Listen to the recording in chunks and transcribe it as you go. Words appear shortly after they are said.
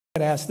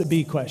to ask the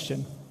B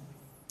question,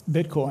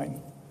 Bitcoin.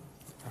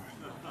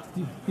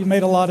 You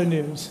made a lot of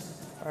news.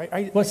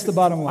 What's the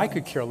bottom line? I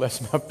could care less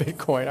about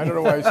Bitcoin. I don't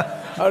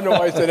know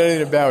why I said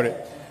anything about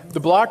it.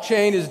 The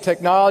blockchain is a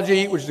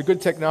technology, which is a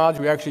good technology.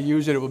 We actually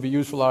use it. It will be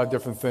used for a lot of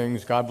different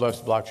things. God bless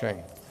the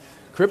blockchain.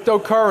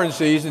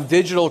 Cryptocurrencies and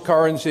digital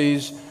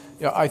currencies,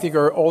 I think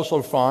are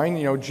also fine.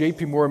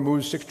 JP Morgan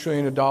moves $6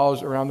 trillion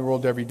around the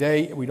world every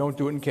day. We don't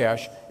do it in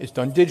cash. It's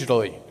done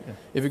digitally.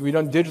 If it can be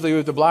done digitally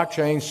with the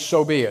blockchain,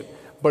 so be it.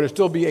 But it'll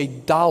still be a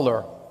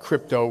dollar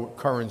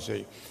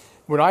cryptocurrency.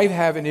 What I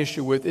have an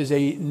issue with is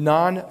a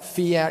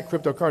non-fiat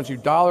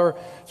cryptocurrency. Dollar,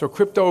 so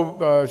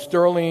crypto,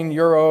 sterling,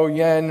 euro,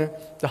 yen,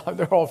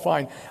 they're all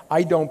fine.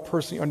 I don't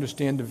personally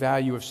understand the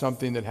value of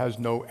something that has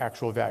no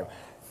actual value.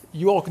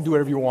 You all can do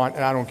whatever you want,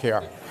 and I don't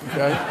care.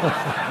 Okay?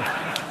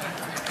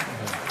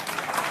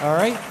 All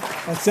right.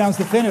 That sounds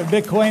definitive.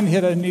 Bitcoin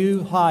hit a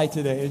new high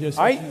today.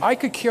 I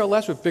could care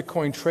less what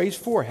Bitcoin trades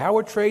for, how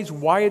it trades,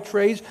 why it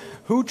trades,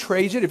 who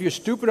trades it. If you're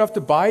stupid enough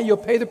to buy it, you'll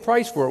pay the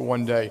price for it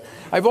one day.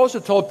 I've also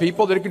told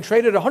people that it can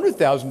trade at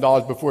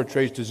 $100,000 before it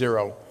trades to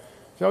zero.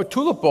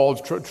 Tulip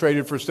bulbs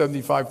traded for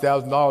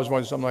 $75,000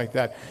 once, something like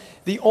that.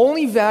 The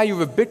only value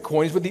of a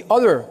Bitcoin is what the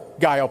other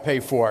guy will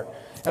pay for it.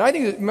 And I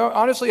think,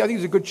 honestly, I think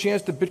there's a good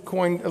chance that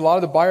Bitcoin, a lot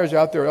of the buyers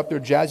out there are up there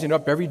jazzing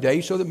up every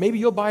day so that maybe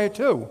you'll buy it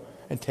too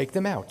and take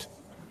them out.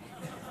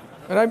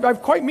 And I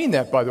quite mean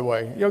that, by the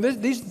way.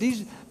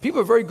 These people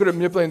are very good at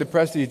manipulating the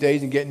press these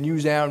days and getting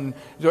news out. And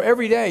so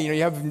every day,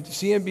 you have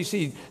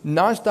CNBC,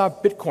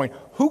 nonstop Bitcoin.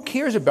 Who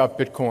cares about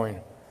Bitcoin?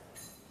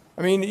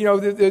 I mean,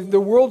 the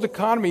world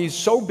economy is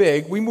so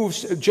big. We move,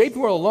 JP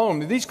Morgan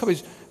alone, these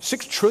companies,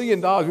 $6 trillion.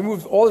 We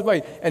move all this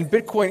money. And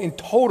Bitcoin in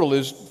total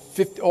is,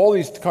 all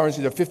these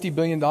currencies are $50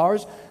 billion,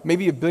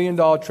 maybe $1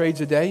 billion trades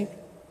a day.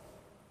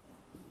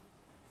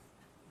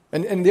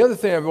 And the other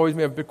thing I've always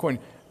made of Bitcoin,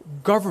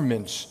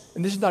 governments,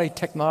 and this is not a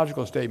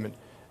technological statement,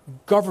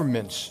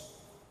 governments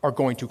are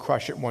going to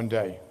crush it one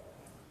day.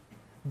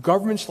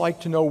 Governments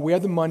like to know where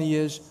the money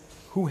is,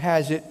 who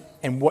has it,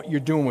 and what you're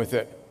doing with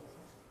it.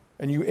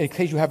 And in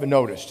case you haven't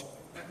noticed.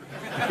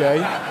 Okay?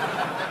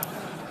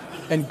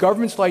 And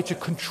governments like to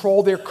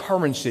control their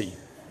currency,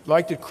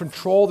 like to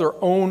control their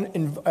own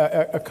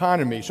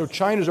economy. So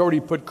China's already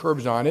put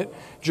curbs on it.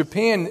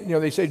 Japan,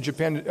 they say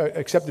Japan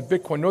accepted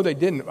Bitcoin. No, they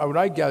didn't. What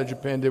I gathered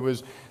Japan did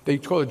was they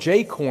call it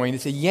J-coin.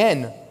 It's a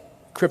yen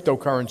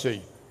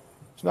cryptocurrency.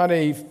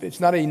 It's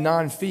not a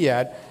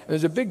non-fiat. And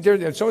there's a big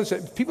difference.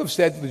 People have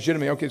said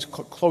legitimately, okay, it's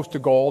close to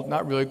gold.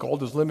 Not really.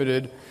 Gold is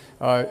limited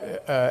and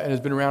has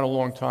been around a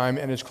long time,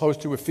 and it's close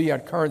to a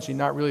fiat currency.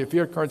 Not really. A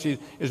fiat currency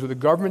is where the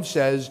government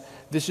says,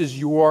 this is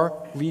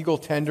your legal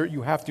tender.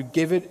 You have to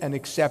give it and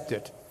accept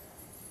it.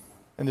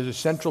 And there's a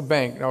central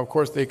bank. Now, of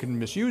course, they can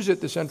misuse it,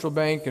 the central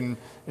bank, and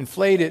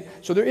inflate it.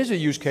 So there is a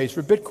use case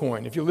for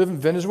Bitcoin. If you live in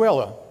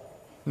Venezuela,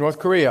 North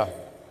Korea,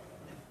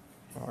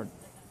 or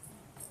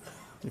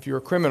if you're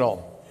a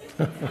criminal,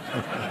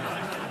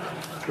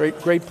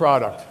 great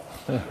product.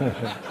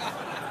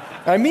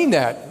 I mean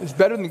that. It's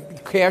better than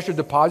cash or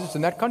deposits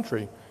in that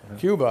country,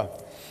 Cuba.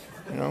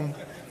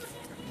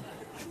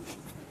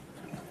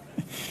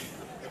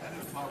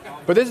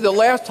 But this is the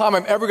last time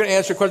I'm ever going to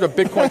answer a question about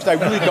Bitcoin because I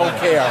really don't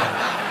care.